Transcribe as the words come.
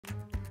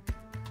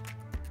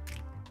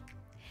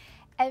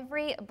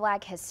Every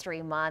Black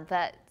History Month,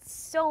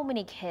 so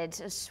many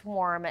kids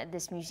swarm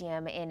this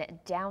museum in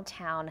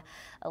downtown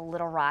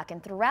Little Rock.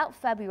 And throughout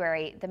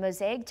February, the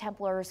Mosaic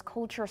Templars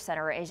Cultural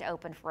Center is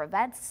open for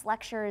events,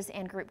 lectures,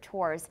 and group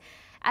tours.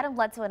 Adam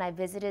Bledsoe and I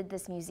visited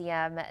this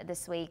museum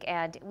this week,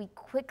 and we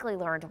quickly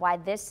learned why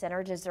this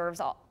center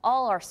deserves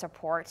all our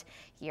support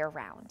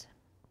year-round.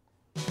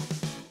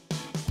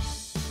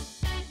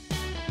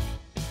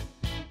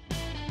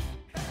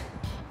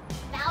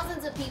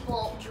 Thousands of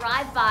people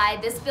drive by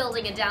this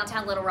building in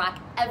downtown Little Rock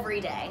every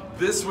day.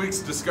 This week's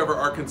Discover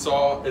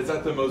Arkansas is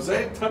at the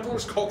Mosaic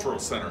Templars Cultural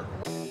Center.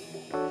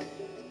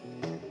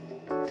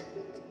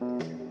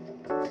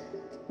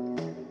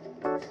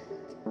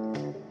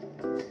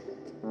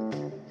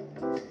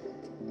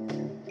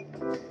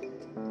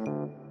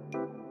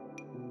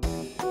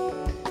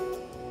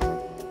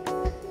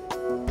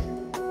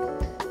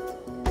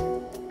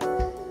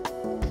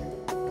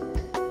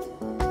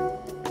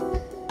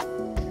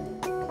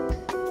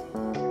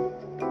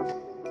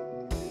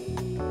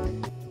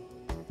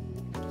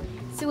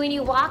 So when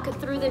you walk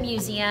through the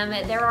museum,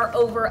 there are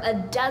over a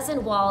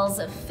dozen walls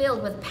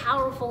filled with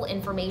powerful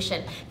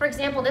information. For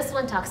example, this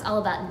one talks all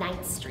about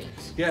 9th Street.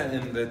 Yeah,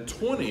 in the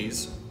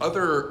 20s,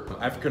 other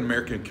African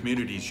American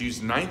communities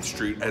used 9th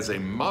Street as a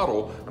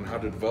model on how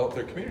to develop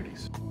their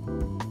communities.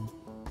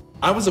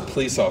 I was a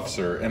police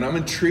officer, and I'm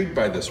intrigued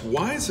by this.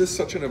 Why is this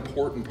such an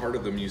important part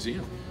of the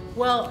museum?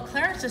 Well,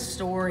 Clarence's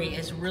story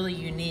is really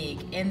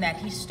unique in that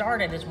he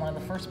started as one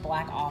of the first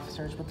Black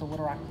officers with the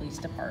Little Rock Police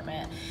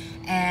Department.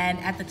 And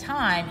at the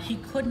time, he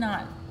could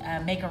not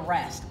make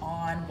arrest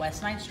on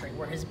West 9th Street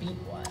where his beat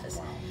was.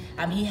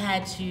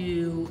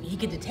 He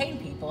could detain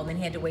people, and then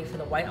he had to wait for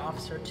the white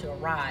officer to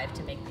arrive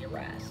to make the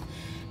arrest.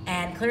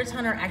 And Clarence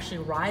Hunter actually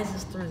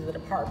rises through the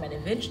department,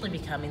 eventually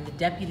becoming the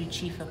deputy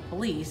chief of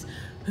police,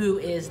 who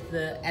is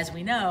as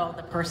we know,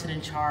 the person in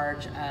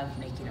charge of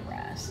making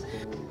arrests.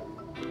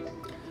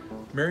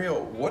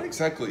 Mariel, what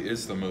exactly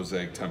is the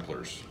Mosaic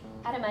Templars?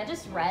 Adam, I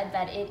just read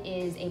that it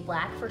is a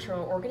Black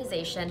fraternal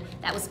organization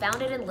that was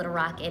founded in Little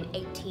Rock in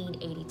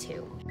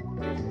 1882.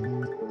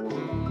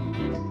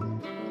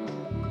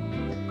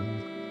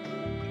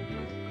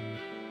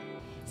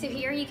 So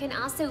here you can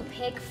also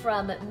pick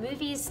from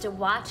movies to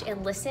watch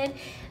and listen.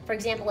 For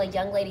example, a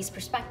young lady's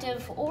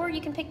perspective, or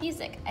you can pick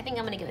music. I think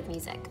I'm gonna go with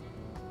music.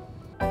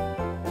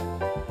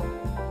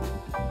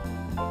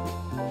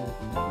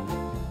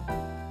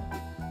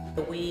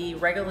 We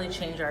regularly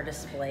change our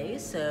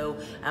displays, so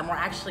we're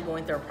actually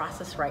going through a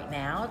process right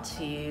now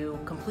to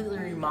completely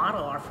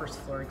remodel our first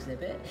floor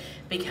exhibit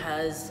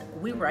because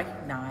we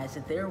recognize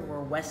that there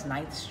were West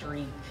 9th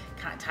Street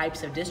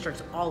types of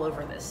districts all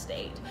over this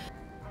state.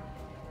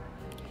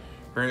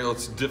 Mariel,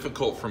 it's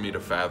difficult for me to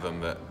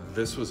fathom that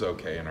this was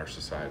okay in our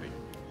society.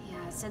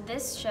 Yeah, so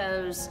this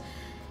shows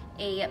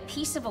a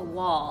piece of a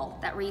wall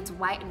that reads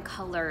white and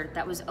colored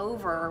that was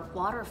over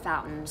water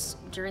fountains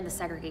during the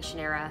segregation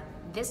era.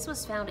 This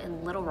was found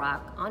in Little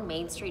Rock on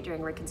Main Street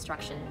during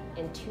Reconstruction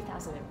in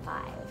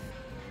 2005.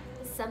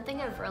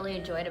 Something I've really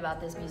enjoyed about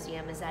this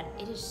museum is that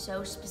it is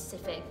so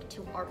specific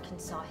to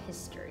Arkansas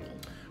history.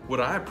 What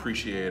I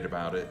appreciate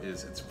about it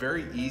is it's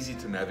very easy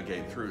to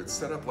navigate through. It's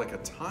set up like a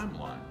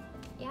timeline.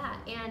 Yeah,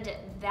 and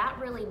that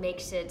really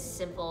makes it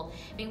simple.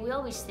 I mean, we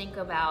always think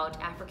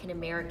about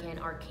African-American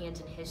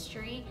Arkansan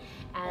history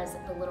as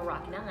the Little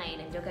Rock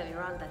 9, and don't get me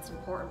wrong, that's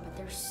important, but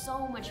there's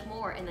so much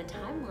more, and the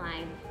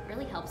timeline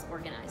really helps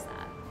organize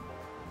that.